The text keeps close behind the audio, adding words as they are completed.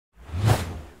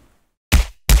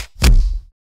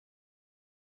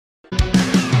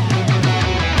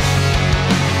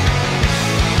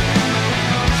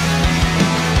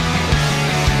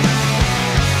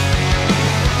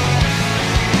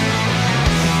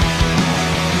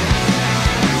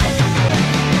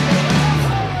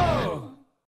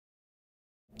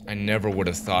never would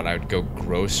have thought I would go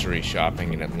grocery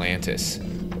shopping in Atlantis.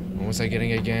 What was I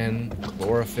getting again?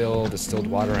 Chlorophyll, distilled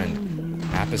water, and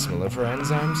apis mellifera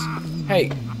enzymes?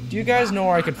 Hey, do you guys know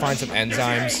where I could find some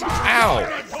enzymes?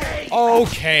 Ow!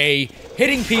 Okay,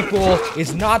 hitting people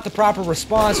is not the proper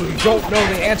response when you don't know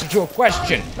the answer to a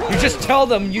question. You just tell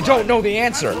them you don't know the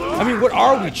answer. I mean, what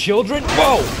are we, children?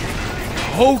 Whoa!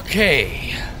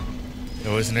 Okay.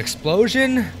 There was an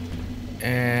explosion,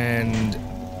 and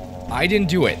I didn't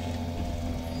do it.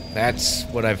 That's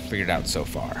what I've figured out so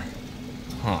far.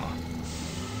 Huh.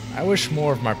 I wish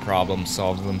more of my problems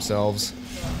solved themselves.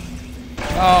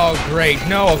 Oh, great.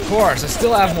 No, of course. I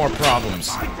still have more problems.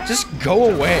 Just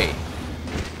go away.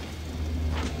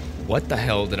 What the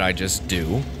hell did I just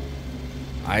do?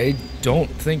 I don't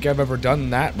think I've ever done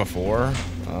that before.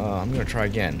 I'm gonna try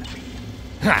again.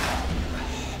 Ha!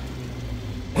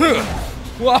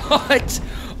 What?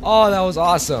 Oh, that was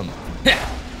awesome.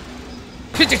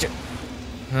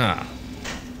 Huh.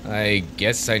 I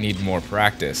guess I need more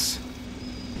practice.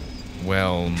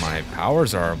 Well, my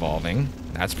powers are evolving.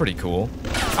 That's pretty cool.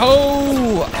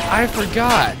 Oh, I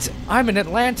forgot. I'm in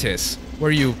Atlantis, where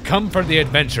you come for the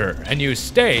adventure, and you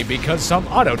stay because some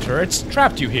auto turrets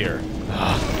trapped you here.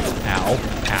 Ow,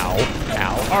 ow,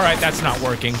 ow. Alright, that's not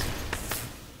working.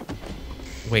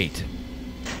 Wait.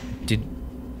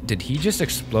 Did he just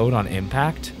explode on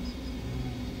impact?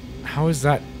 How is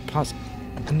that possible?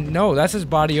 No, that's his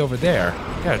body over there.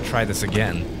 Gotta try this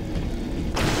again.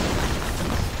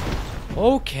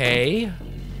 Okay.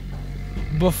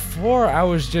 Before I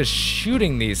was just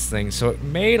shooting these things, so it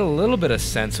made a little bit of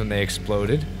sense when they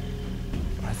exploded.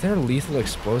 Are there lethal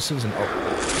explosives in—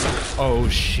 oh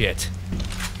shit.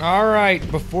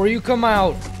 Alright, before you come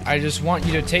out, I just want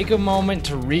you to take a moment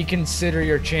to reconsider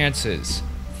your chances.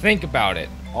 Think about it.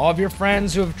 All of your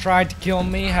friends who have tried to kill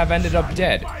me have ended up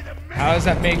dead. How does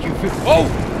that make you feel— oh!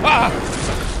 Ah!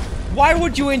 Why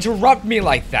would you interrupt me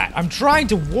like that? I'm trying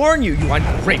to warn you, you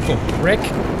ungrateful prick.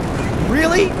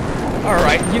 Really?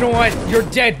 Alright, you know what? You're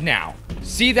dead now.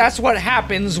 See, that's what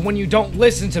happens when you don't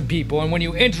listen to people and when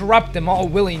you interrupt them all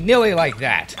willy-nilly like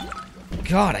that.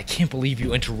 God, I can't believe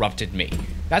you interrupted me.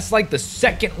 That's like the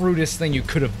second rudest thing you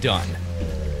could have done.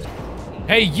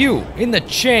 Hey, you, in the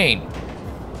chain.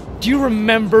 Do you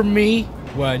remember me?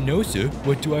 Why, no, sir.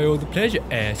 What do I owe the pleasure,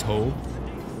 asshole?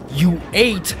 You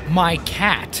ate my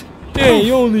cat.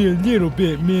 Hey, only a little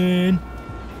bit, man.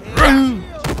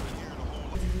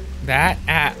 That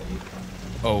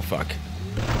oh, fuck.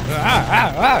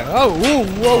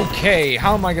 Oh, okay.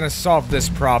 How am I gonna solve this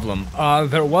problem?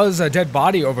 There was a dead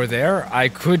body over there. I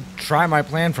could try my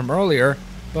plan from earlier,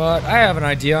 but I have an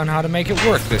idea on how to make it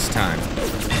work this time.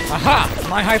 Aha!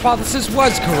 My hypothesis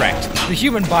was correct. The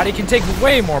human body can take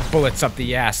way more bullets up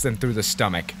the ass than through the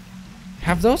stomach.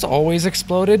 Have those always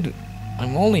exploded?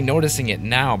 I'm only noticing it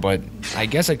now, but I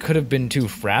guess I could have been too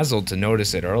frazzled to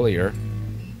notice it earlier.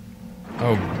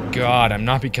 Oh god, I'm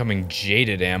not becoming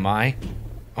jaded, am I?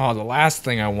 Oh, the last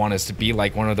thing I want is to be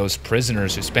like one of those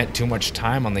prisoners who spent too much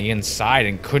time on the inside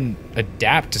and couldn't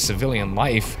adapt to civilian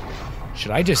life.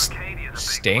 Should I just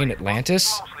stay in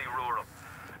Atlantis?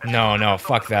 No,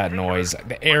 fuck that noise.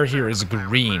 The air here is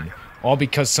green. All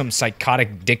because some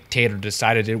psychotic dictator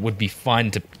decided it would be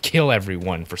fun to kill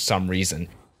everyone for some reason.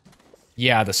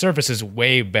 Yeah, the surface is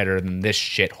way better than this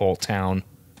shithole town.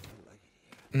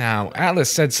 Now,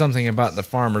 Atlas said something about the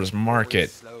farmer's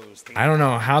market. I don't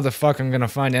know how the fuck I'm gonna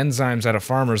find enzymes at a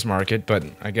farmer's market, but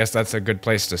I guess that's a good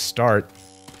place to start.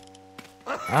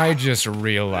 I just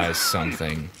realized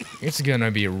something. It's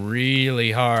gonna be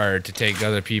really hard to take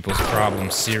other people's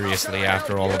problems seriously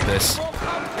after all of this.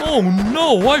 Oh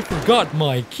no, I forgot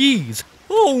my keys.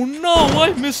 Oh no,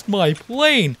 I missed my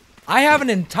plane. I have an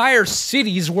entire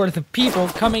city's worth of people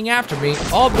coming after me,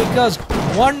 all because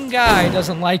one guy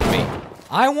doesn't like me.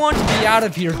 I want to be out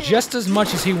of here just as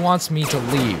much as he wants me to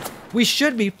leave. We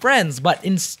should be friends, but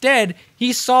instead,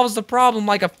 he solves the problem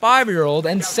like a 5-year-old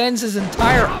and sends his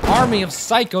entire army of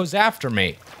psychos after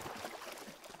me.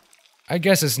 I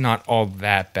guess it's not all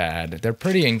that bad. They're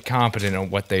pretty incompetent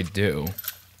at what they do.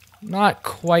 Not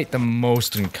quite the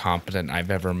most incompetent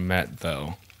I've ever met,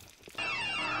 though.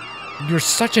 You're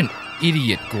such an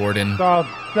idiot, Gordon. Oh,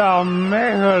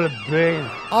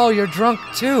 you're drunk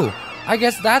too. I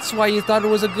guess that's why you thought it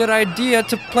was a good idea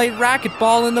to play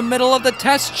racquetball in the middle of the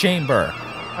test chamber.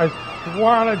 I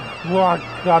swear to drunk,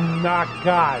 I'm not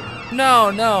God. No,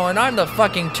 and I'm the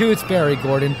fucking tooth fairy,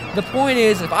 Gordon. The point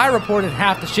is, if I reported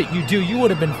half the shit you do, you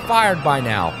would have been fired by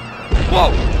now.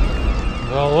 Whoa!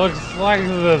 Well, looks like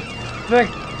the thick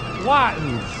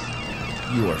Latins.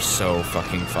 You are so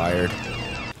fucking fired.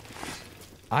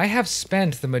 I have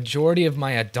spent the majority of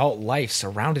my adult life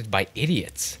surrounded by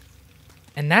idiots.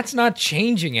 And that's not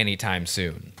changing anytime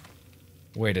soon.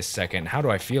 Wait a second, how do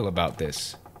I feel about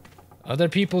this? Other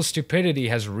people's stupidity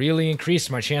has really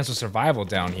increased my chance of survival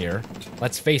down here.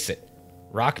 Let's face it,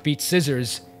 rock beats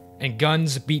scissors, and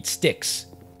guns beat sticks.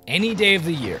 Any day of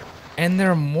the year. And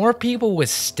there are more people with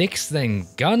sticks than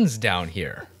guns down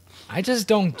here. I just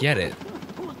don't get it.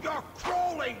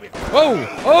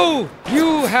 Oh,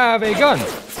 you have a gun.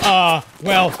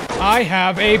 Well, I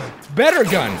have a better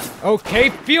gun. Okay,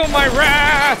 feel my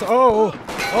wrath. Oh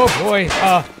boy.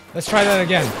 Let's try that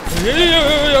again.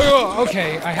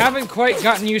 Okay, I haven't quite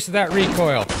gotten used to that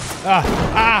recoil.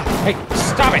 Hey,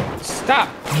 stop it. Stop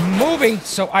moving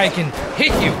so I can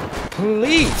hit you,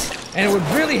 please. And it would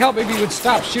really help if you would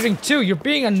stop shooting too. You're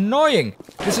being annoying.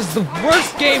 This is the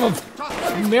worst game of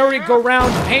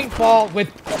merry-go-round paintball with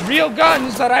real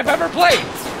guns that I've ever played.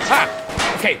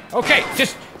 Okay,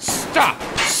 just stop.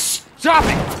 Stop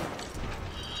it.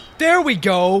 There we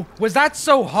go. Was that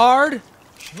so hard?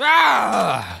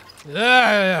 I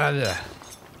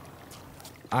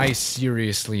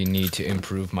seriously need to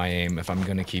improve my aim if I'm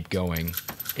gonna keep going.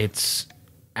 It's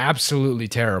absolutely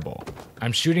terrible.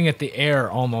 I'm shooting at the air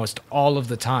almost all of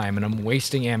the time and I'm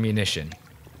wasting ammunition.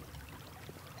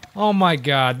 Oh my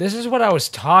god, this is what I was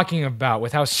talking about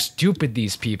with how stupid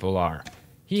these people are.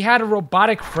 He had a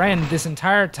robotic friend this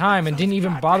entire time and didn't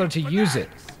even bother to use it.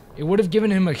 It would have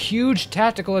given him a huge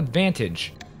tactical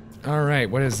advantage. Alright,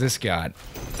 what has this got?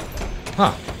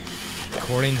 Huh.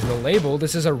 According to the label,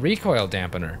 this is a recoil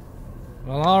dampener.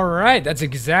 Well, alright, that's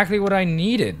exactly what I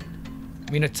needed.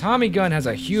 I mean, a Tommy gun has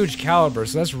a huge caliber,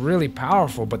 so that's really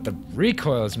powerful, but the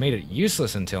recoil has made it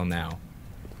useless until now.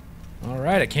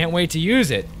 Alright, I can't wait to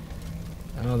use it.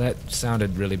 Oh, that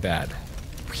sounded really bad.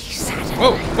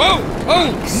 Whoa!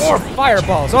 Oh, more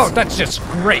fireballs! Oh, that's just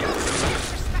great!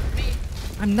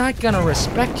 I'm not gonna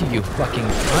respect you, you fucking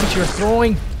cunt. You're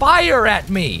throwing fire at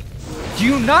me! Do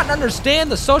you not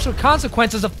understand the social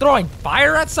consequences of throwing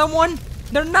fire at someone?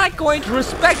 They're not going to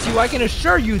respect you, I can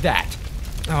assure you that!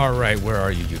 Alright, where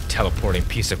are you, you teleporting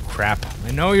piece of crap?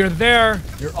 I know you're there.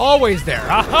 You're always there.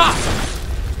 Aha!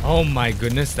 Oh my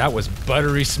goodness, that was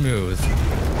buttery smooth.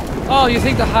 Oh, you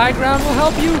think the high ground will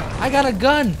help you? I got a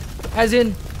gun. As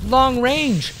in, long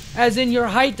range. As in, your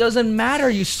height doesn't matter,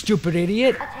 you stupid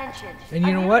idiot. And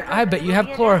you know what? I bet you have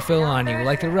chlorophyll on you,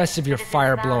 like the rest of your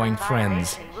fire-blowing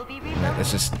friends. Alright,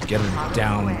 let's just get her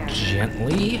down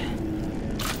gently.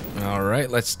 Alright,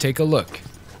 let's take a look.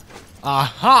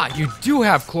 Aha! You do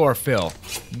have chlorophyll!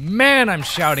 Man, I'm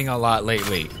shouting a lot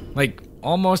lately. Like,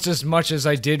 almost as much as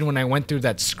I did when I went through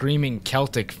that screaming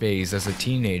Celtic phase as a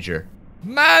teenager.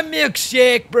 My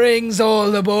milkshake brings all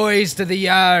the boys to the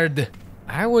yard.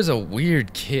 I was a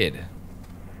weird kid.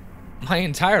 My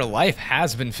entire life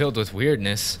has been filled with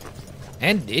weirdness.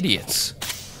 And idiots.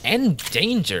 And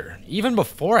danger, even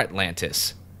before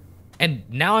Atlantis. And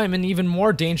now I'm in even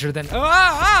more danger than— whoa!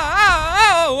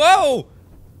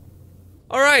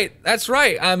 Alright, that's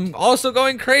right, I'm also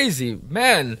going crazy.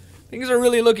 Man, things are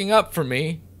really looking up for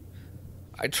me.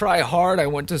 I try hard, I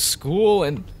went to school,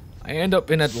 and I end up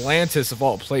in Atlantis of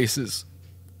all places.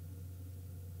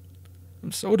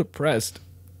 I'm so depressed.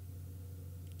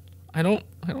 I don't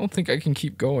think I can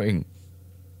keep going.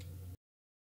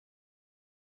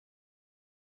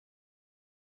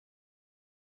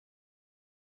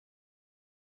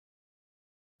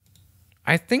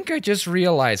 I think I just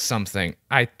realized something.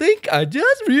 Guys.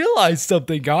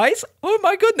 Oh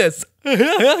my goodness.